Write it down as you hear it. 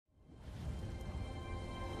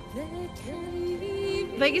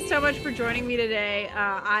Thank you so much for joining me today.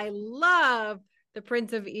 I love The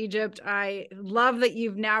Prince of Egypt. I love that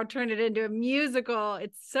you've now turned it into a musical.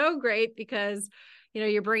 It's so great because,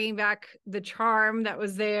 you're bringing back the charm that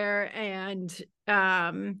was there and,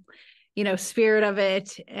 spirit of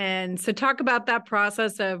it. And so talk about that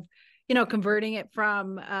process of, converting it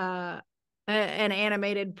from an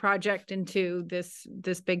animated project into this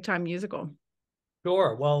big time musical.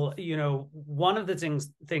 Sure. Well, one of the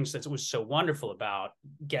things that was so wonderful about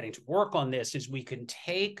getting to work on this is we can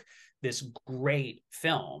take this great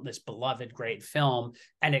film, this beloved great film,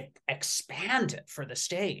 and expand it for the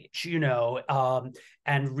stage,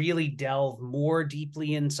 and really delve more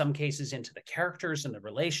deeply in some cases into the characters and the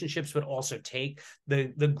relationships, but also take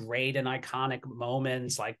the great and iconic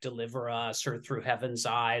moments like Deliver Us or Through Heaven's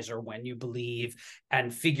Eyes or When You Believe,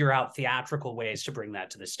 and figure out theatrical ways to bring that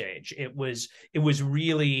to the stage. It was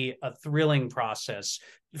really a thrilling process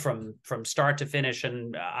from start to finish,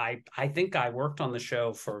 and I think I worked on the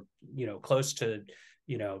show for close to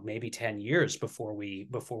maybe 10 years before we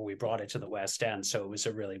brought it to the West End. So it was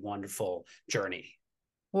a really wonderful journey.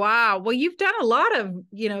 Wow. Well, you've done a lot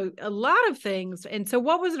of things. And so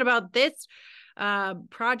what was it about this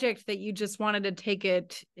project that you just wanted to take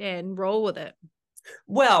it and roll with it?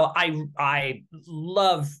 Well, I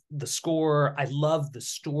love the score. I love the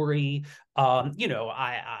story.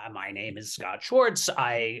 My name is Scott Schwartz.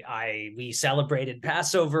 We celebrated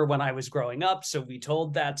Passover when I was growing up, so we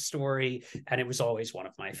told that story, and it was always one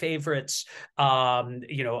of my favorites. Of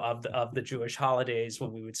the Jewish holidays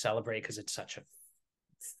when we would celebrate, because it's such a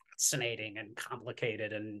fascinating and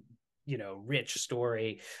complicated and rich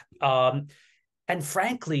story. And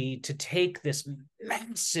frankly, to take this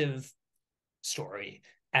massive story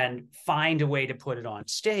and find a way to put it on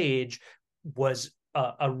stage was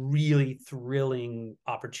a really thrilling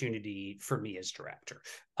opportunity for me as director.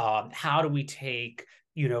 How do we take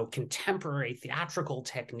contemporary theatrical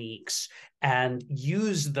techniques and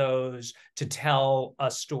use those to tell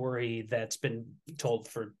a story that's been told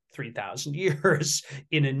for 3,000 years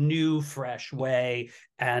in a new, fresh way,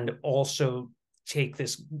 and also take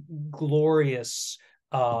this glorious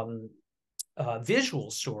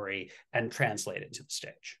visual story and translate it to the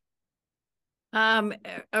stage? Um,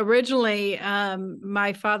 Originally,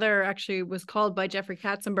 my father actually was called by Jeffrey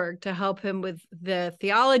Katzenberg to help him with the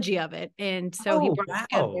theology of it. And so he Oh, brought wow.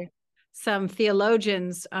 together some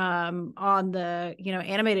theologians on the,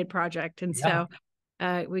 animated project. And Yeah.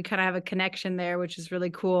 so we kind of have a connection there, which is really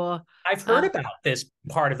cool. I've Uh, heard about this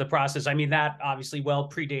part of the process. I mean, that obviously well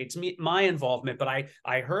predates my involvement, but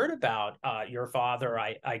I heard about your father,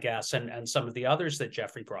 I guess, and some of the others that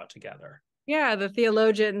Jeffrey brought together. Yeah, the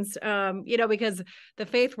theologians, because the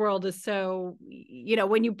faith world is so,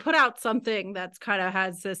 when you put out something that's kind of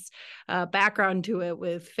has this background to it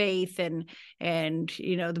with faith and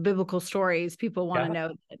the biblical stories, people want to Yeah,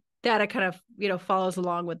 know that it kind of follows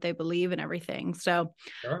along what they believe and everything. So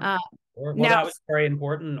sure. uh, Well, now that was very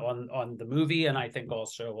important on the movie, and I think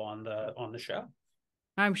also on the show.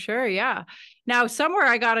 I'm sure, yeah. Now somewhere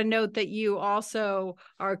I got a note that you also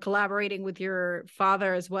are collaborating with your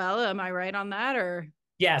father as well. Am I right on that, or?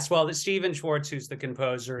 Yes, well, the Stephen Schwartz, who's the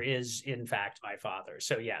composer, is in fact my father.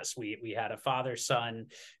 So yes, we had a father-son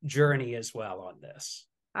journey as well on this.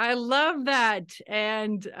 I love that.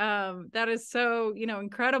 And that is so,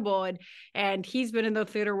 incredible. And he's been in the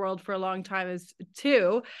theater world for a long time as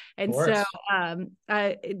too. Of And so course.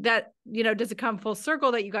 that, does it come full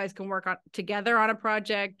circle that you guys can work on together on a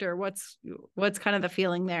project, or what's kind of the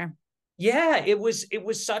feeling there? Yeah, it was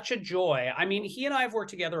such a joy. I mean, he and I have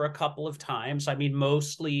worked together a couple of times. I mean,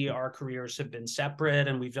 mostly our careers have been separate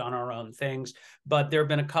and we've done our own things, but there have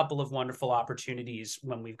been a couple of wonderful opportunities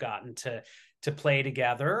when we've gotten to play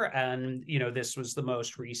together. And, this was the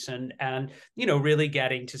most recent, and, really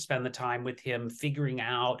getting to spend the time with him, figuring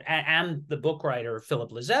out, and the book writer,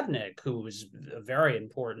 Philip Lezebnik, who was a very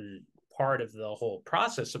important part of the whole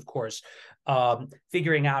process, of course.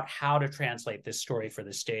 Figuring out how to translate this story for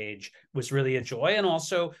the stage was really a joy. And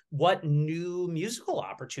also what new musical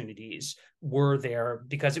opportunities were there,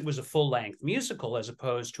 because it was a full-length musical as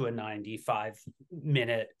opposed to a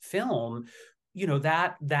 95-minute film.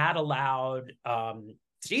 That allowed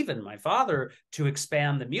Stephen, my father, to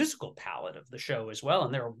expand the musical palette of the show as well.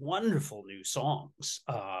 And there are wonderful new songs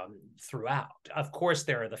throughout. Of course,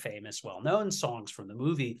 there are the famous, well-known songs from the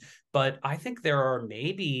movie, but I think there are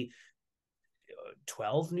maybe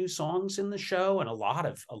 12 new songs in the show and a lot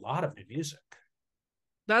of new music.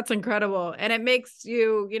 That's incredible. And it makes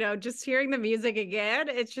you, just hearing the music again,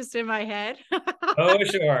 it's just in my head. Oh,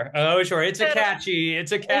 sure. Oh, sure. It's a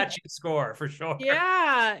catchy score for sure.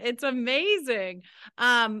 Yeah, it's amazing.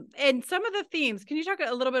 And some of the themes, can you talk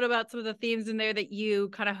a little bit about some of the themes in there that you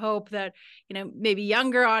kind of hope that, maybe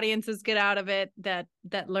younger audiences get out of it, that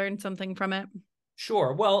learn something from it?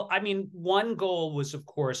 Sure. Well, I mean, one goal was, of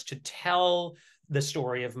course, to tell the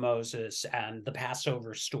story of Moses and the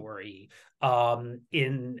Passover story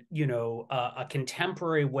in, a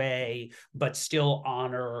contemporary way, but still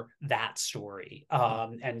honor that story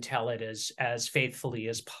and tell it as faithfully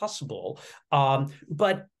as possible.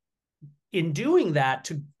 But in doing that,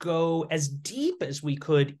 to go as deep as we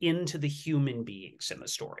could into the human beings in the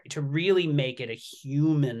story, to really make it a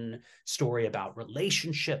human story about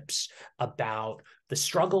relationships, about the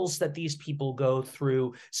struggles that these people go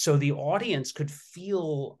through, so the audience could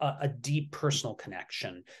feel a deep personal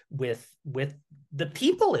connection with the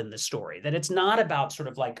people in the story, that it's not about sort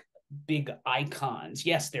of like big icons.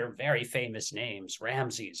 Yes, they're very famous names,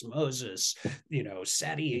 Ramses, Moses,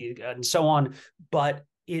 Seti, and so on, but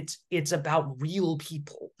it's about real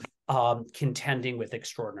people contending with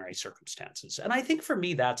extraordinary circumstances. And I think for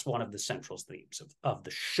me, that's one of the central themes of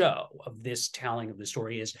the show, of this telling of the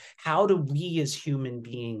story, is how do we as human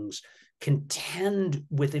beings contend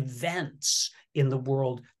with events in the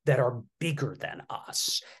world that are bigger than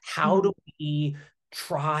us? How do we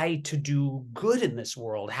try to do good in this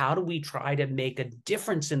world? How do we try to make a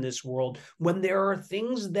difference in this world when there are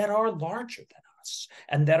things that are larger than us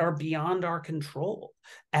and that are beyond our control?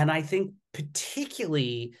 And I think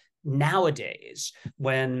particularly nowadays,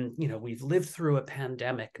 when we've lived through a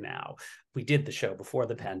pandemic now, we did the show before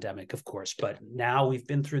the pandemic, of course, but now we've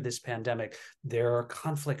been through this pandemic, there are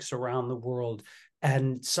conflicts around the world,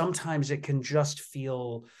 and sometimes it can just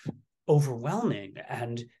feel overwhelming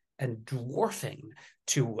and dwarfing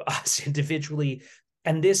to us individually.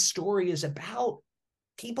 And this story is about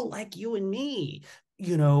people like you and me,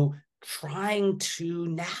 trying to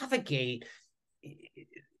navigate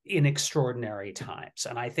in extraordinary times.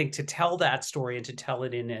 And I think to tell that story and to tell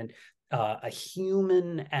it in a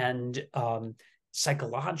human and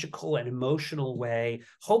psychological and emotional way,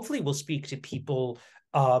 hopefully will speak to people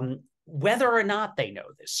whether or not they know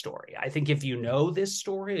this story. I think if you know this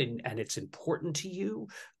story and it's important to you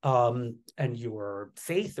and your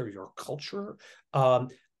faith or your culture,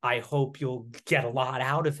 I hope you'll get a lot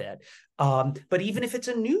out of it. But even if it's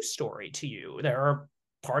a new story to you, there are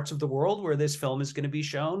parts of the world where this film is going to be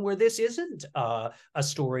shown where this isn't a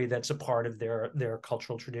story that's a part of their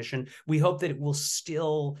cultural tradition. We hope that it will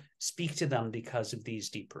still speak to them because of these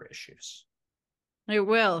deeper issues. It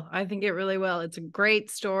will. I think it really will. It's a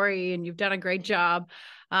great story and you've done a great job.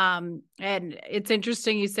 And it's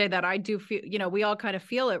interesting you say that. I do feel, we all kind of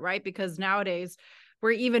feel it, right? Because nowadays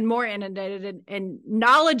we're even more inundated and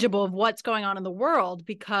knowledgeable of what's going on in the world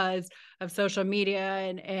because of social media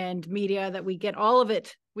and media, that we get all of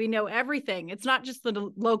it. We know everything. It's not just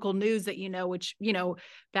the local news that which,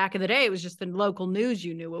 back in the day, it was just the local news.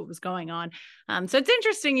 You knew what was going on. So it's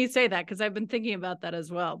interesting you say that, because I've been thinking about that as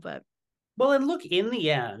well. Well, and look, in the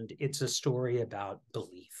end, it's a story about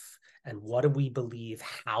belief. And what do we believe?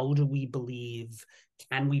 How do we believe?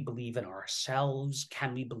 Can we believe in ourselves?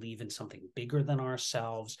 Can we believe in something bigger than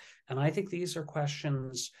ourselves? And I think these are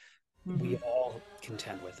questions we all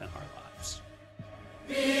contend with in our lives.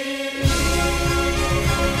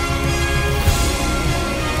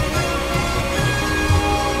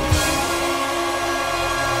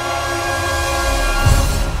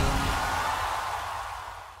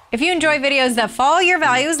 If you enjoy videos that follow your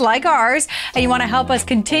values like ours and you want to help us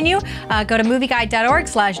continue, go to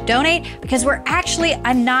movieguide.org/donate, because we're actually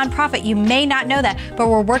a nonprofit. You may not know that, but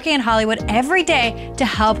we're working in Hollywood every day to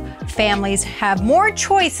help families have more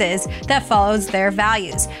choices that follows their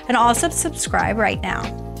values. And also subscribe right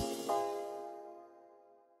now.